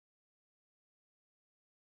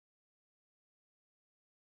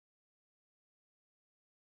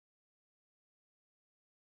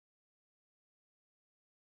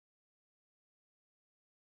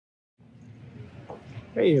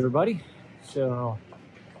Hey everybody, so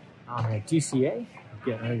I'm at DCA,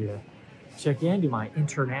 getting ready to check in, do my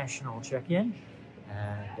international check-in,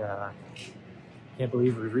 and can't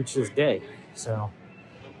believe we've reached this day, so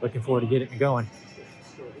looking forward to getting it going.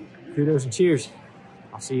 Kudos and cheers.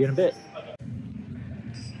 I'll see you in a bit.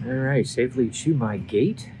 All right, safely to my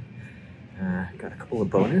gate. Got a couple of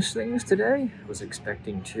bonus things today. I was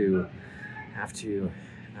expecting to have to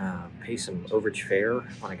pay some overage fare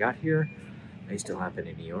when I got here. May still happen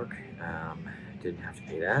in New York. Didn't have to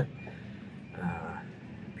pay that.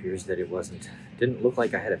 Appears that it didn't look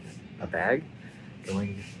like I had a bag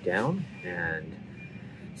going down, and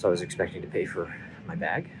so I was expecting to pay for my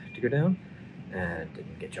bag to go down and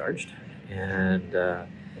didn't get charged. And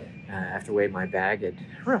after weighing my bag at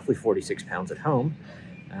roughly 46 pounds at home,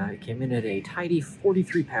 it came in at a tidy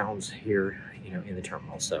 43 pounds here, in the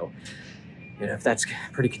terminal. So, if that's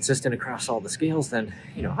pretty consistent across all the scales, then,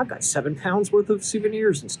 I've got 7 pounds worth of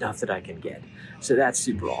souvenirs and stuff that I can get. So that's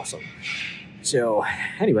super awesome. So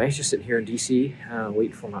anyway, just sitting here in DC,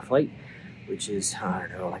 waiting for my flight, which is, I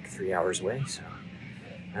don't know, like 3 hours away. So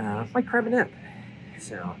might grab a nap.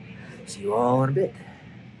 So see you all in a bit.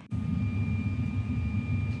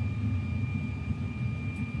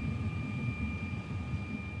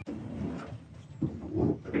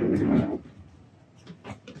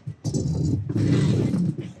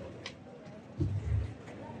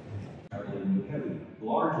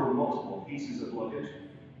 Large or multiple pieces of luggage.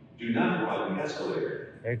 Do not ride the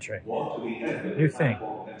escalator. Air train. Walk to the end of New the thing.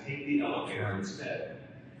 platform and take the elevator instead.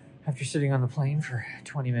 After sitting on the plane for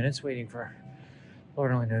 20 minutes waiting for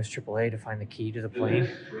Lord only knows AAA to find the key to the plane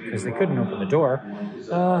because they couldn't open the door,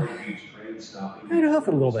 I had to huff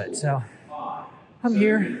it a little bit. So I'm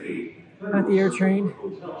here at the air train.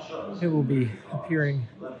 It will be appearing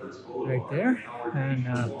right there, and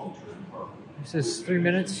this is 3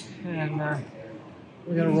 minutes, and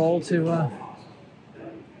we're gonna roll to the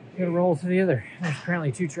other. There's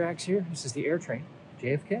apparently 2 tracks here. This is the air train,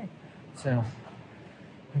 JFK. So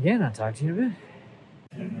again, I'll talk to you in a bit.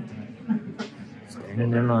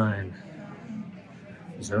 Standing in line,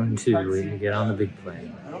 zone 2, waiting to get on the big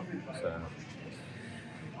plane. So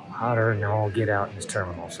hotter than all get out in this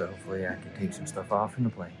terminal. So hopefully I can take some stuff off in the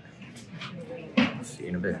plane. See you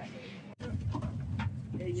in a bit.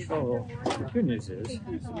 So the good news is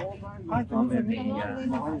I'm in the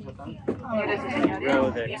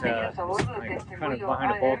row that is like kind of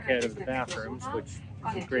behind a bulkhead of the bathrooms, which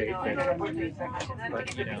is great. But I've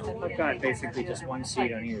got basically just one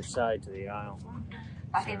seat on either side to the aisle.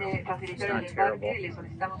 So it's not terrible.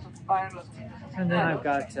 And then I've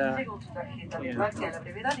got I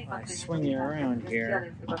swing you around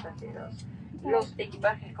here. I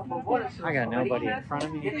got nobody in front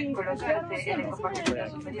of me. Kick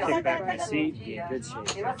back my seat, be in good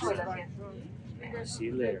shape. See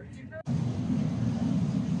you later.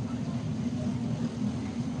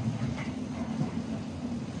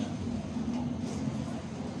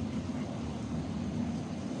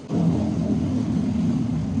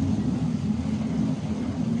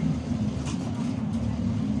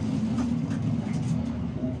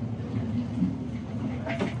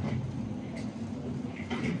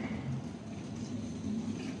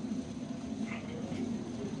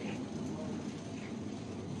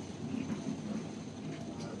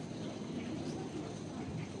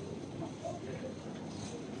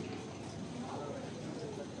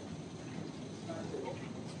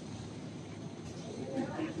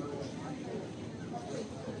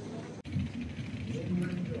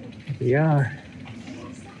 We are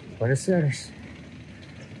Buenos Aires.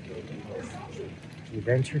 The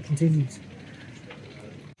adventure continues.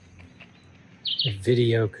 The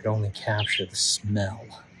video could only capture the smell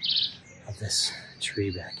of this tree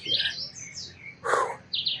back here. Whew.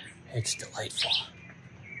 It's delightful.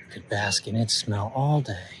 I could bask in its smell all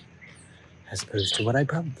day, as opposed to what I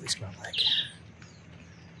probably smell like.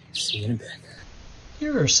 See you in a bit.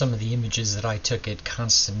 Here are some of the images that I took at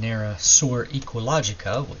Costanera Sur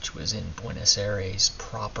Ecologica, which was in Buenos Aires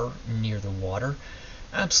proper, near the water.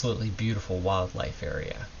 Absolutely beautiful wildlife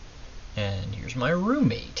area. And here's my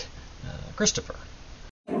roommate, Christopher.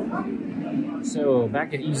 So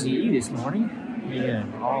back at EZE this morning, me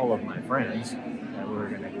and all of my friends that we're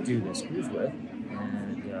going to do this cruise with.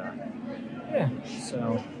 And yeah,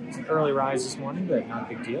 so it's an early rise this morning, but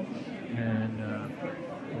not a big deal. And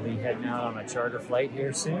we'll be heading out on a charter flight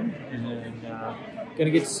here soon, and gonna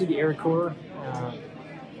get to see the Air Corps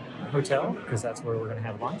hotel, because that's where we're gonna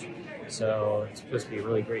have lunch. So it's supposed to be a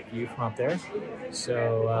really great view from up there.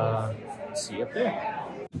 So see you up there.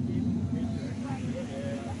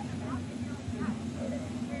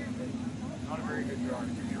 Not a very good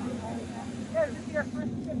drawing. Yeah, this is our first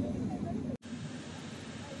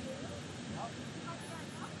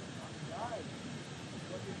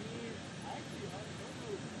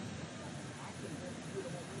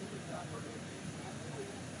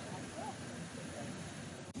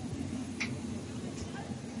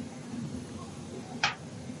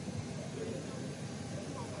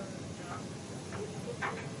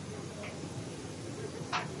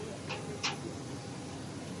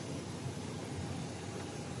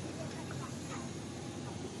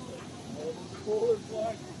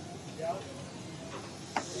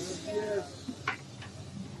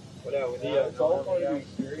It's all part of the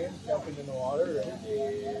experience, jumping in the water.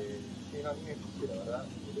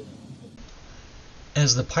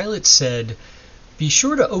 As the pilot said, be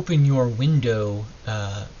sure to open your window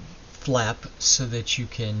flap so that you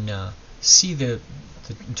can see the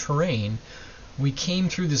terrain. We came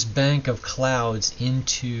through this bank of clouds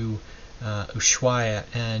into Ushuaia,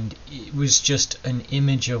 and it was just an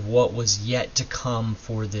image of what was yet to come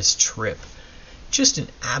for this trip. Just an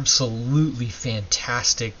absolutely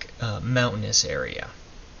fantastic mountainous area.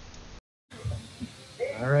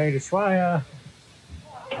 All right, Ushuaia.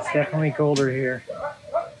 It's definitely colder here.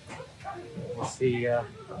 We'll see the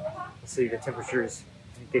temperatures.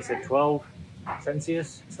 I think they said 12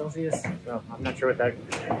 Celsius. So I'm not sure what that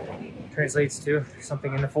translates to.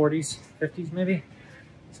 Something in the 40s, 50s maybe.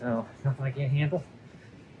 So nothing I can't handle.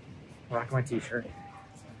 Rock my t-shirt.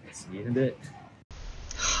 See you in a bit.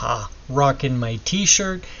 Ha! Rocking my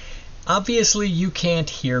t-shirt. Obviously you can't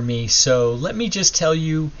hear me, so let me just tell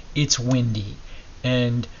you it's windy.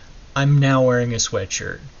 And I'm now wearing a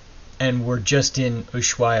sweatshirt. And we're just in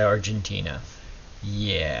Ushuaia, Argentina.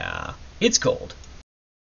 Yeah, it's cold.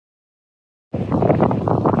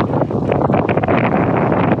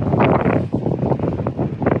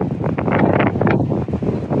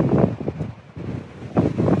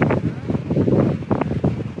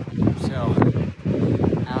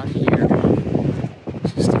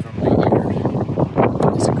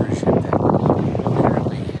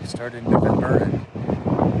 Started in November, and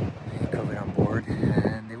they had COVID on board,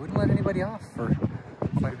 and they wouldn't let anybody off for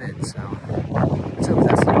quite a bit, so let's hope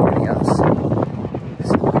that's not going to be us.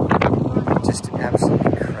 So, just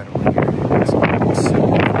absolutely incredible here. It's so beautiful.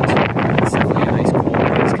 It's definitely a nice cold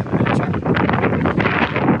breeze coming at you.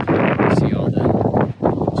 See all the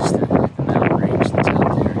mountain range that's out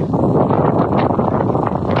there.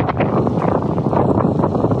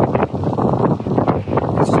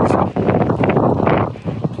 It's just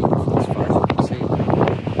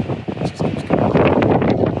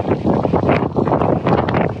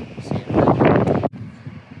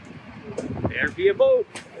be a boat,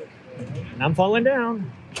 and I'm falling down.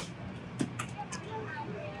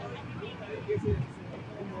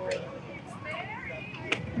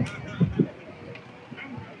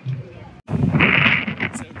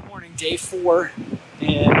 So good morning, day 4,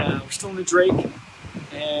 and we're still in the Drake,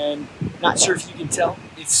 and not sure if you can tell,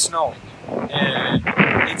 it's snowing, and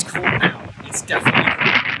it's cold now. It's definitely cold.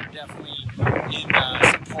 We're definitely in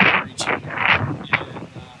some polar region here,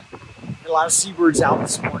 and a lot of seabirds out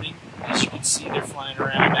this morning. As you can see, they're flying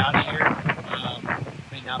around out here.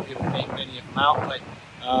 May not be able to make many of them out, but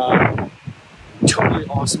totally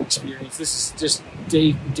awesome experience. This is just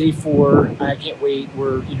day 4. I can't wait.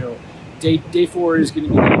 We're day 4 is going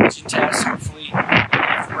to be the engine test. Hopefully,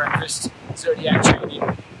 after breakfast, Zodiac training,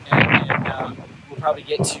 and we'll probably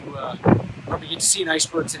get to see an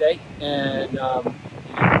iceberg today, and the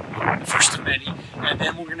first of many. And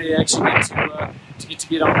then we're going to actually get to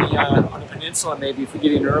get on the peninsula, maybe if we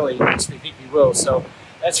get in early, which they think we will. So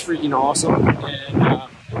that's freaking awesome, and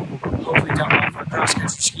we'll hopefully dump off our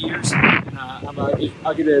cross-country skiers. And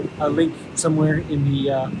I'll get a link somewhere in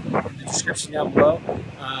the description down below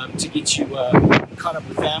to get you caught up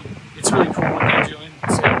with them. It's really cool what they're doing.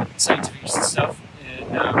 It's scientific stuff,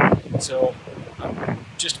 and so I'm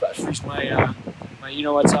just about to freeze my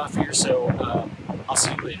you-know-what's off here. So I'll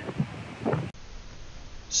see you later.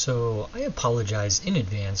 So I apologize in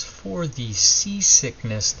advance for the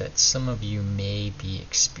seasickness that some of you may be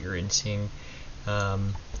experiencing.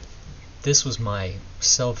 This was my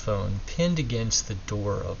cell phone pinned against the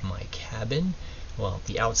door of my cabin, well,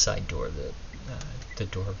 the outside door, the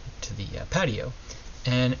door to the patio.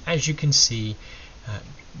 And as you can see,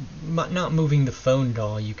 not moving the phone at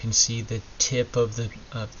all, you can see the tip of the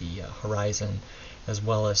horizon, as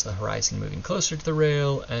well as the horizon moving closer to the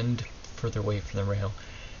rail and further away from the rail.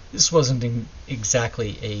 This wasn't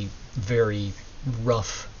exactly a very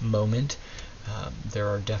rough moment. There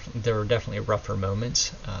are definitely rougher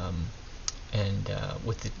moments, and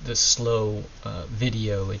with the slow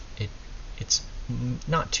video, it's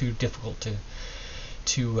not too difficult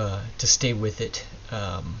to stay with it.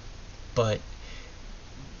 But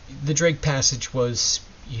the Drake Passage was,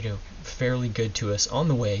 fairly good to us on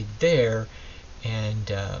the way there,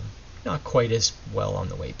 and not quite as well on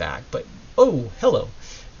the way back. But oh, hello.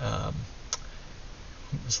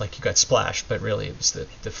 It was like you got splashed, but really it was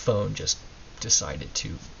the phone just decided to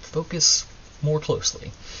focus more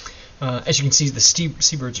closely. As you can see, the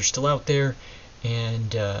seabirds are still out there, and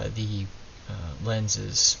the lens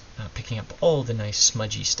is picking up all the nice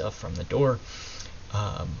smudgy stuff from the door.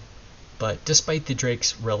 But despite the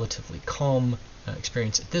Drake's relatively calm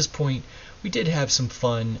experience at this point, we did have some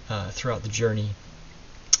fun throughout the journey.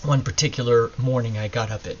 One particular morning, I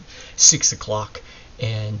got up at 6 o'clock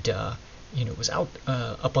and was out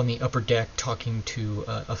up on the upper deck talking to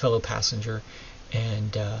a fellow passenger,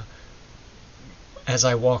 and as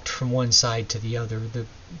I walked from one side to the other,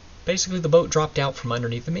 basically the boat dropped out from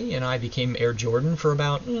underneath me, and I became Air Jordan for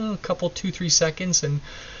about a couple, 2-3 seconds, and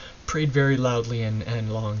prayed very loudly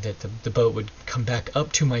and long that the boat would come back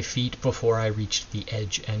up to my feet before I reached the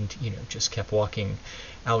edge, and just kept walking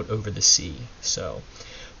out over the sea. So,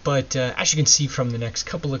 but as you can see from the next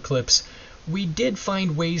couple of clips, we did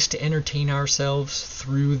find ways to entertain ourselves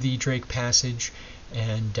through the Drake Passage,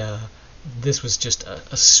 and this was just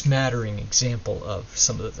a smattering example of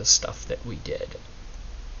some of the stuff that we did.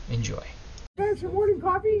 Enjoy. Thanks for morning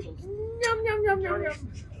coffee. Yum, yum, yum, yum, yum.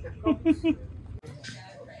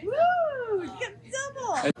 Woo! Get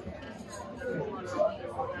double!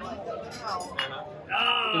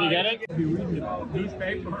 Did you get it? Be reading the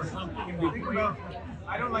newspaper or something in between.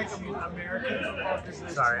 I don't like American.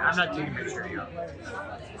 Sorry, I'm not taking a picture of you.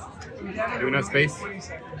 Do you have enough space?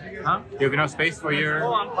 Huh? Do you have enough space for your...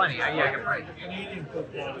 Oh, I'm plenty. Yeah, I can plenty. Canadian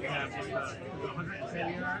football, we have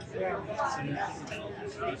 110 yards.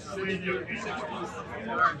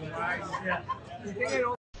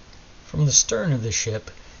 From the stern of the ship,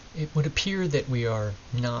 it would appear that we are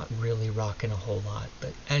not really rocking a whole lot,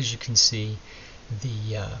 but as you can see,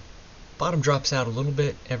 the bottom drops out a little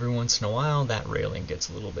bit every once in a while. That railing gets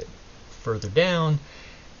a little bit further down,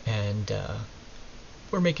 and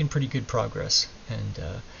we're making pretty good progress.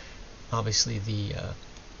 And obviously the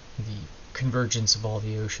convergence of all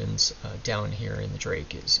the oceans down here in the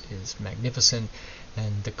Drake is magnificent,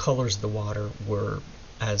 and the colors of the water were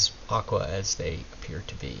as aqua as they appear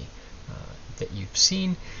to be that you've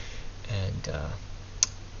seen. And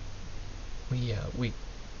we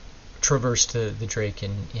traversed the Drake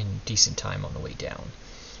in decent time on the way down.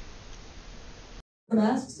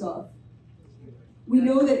 Masks off. We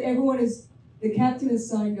know that the captain is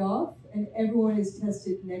signed off, and everyone is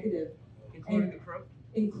tested negative. Including the crew?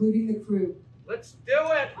 Including the crew. Let's do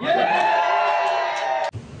it! Yeah!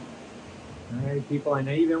 All right, people, I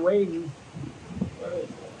know you've been waiting.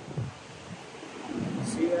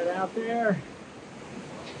 See that out there?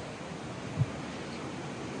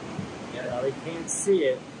 You probably can't see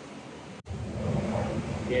it.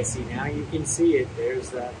 Yeah, see, now you can see it. There's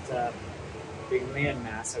that big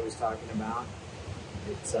landmass I was talking about.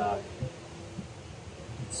 It's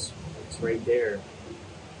right there.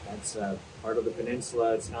 That's part of the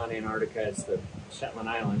peninsula. It's not Antarctica. It's the Shetland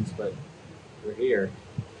Islands, but we're here.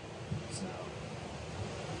 So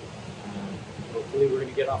hopefully we're going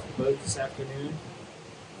to get off the boat this afternoon.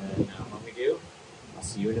 And when we do, I'll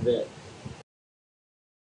see you in a bit.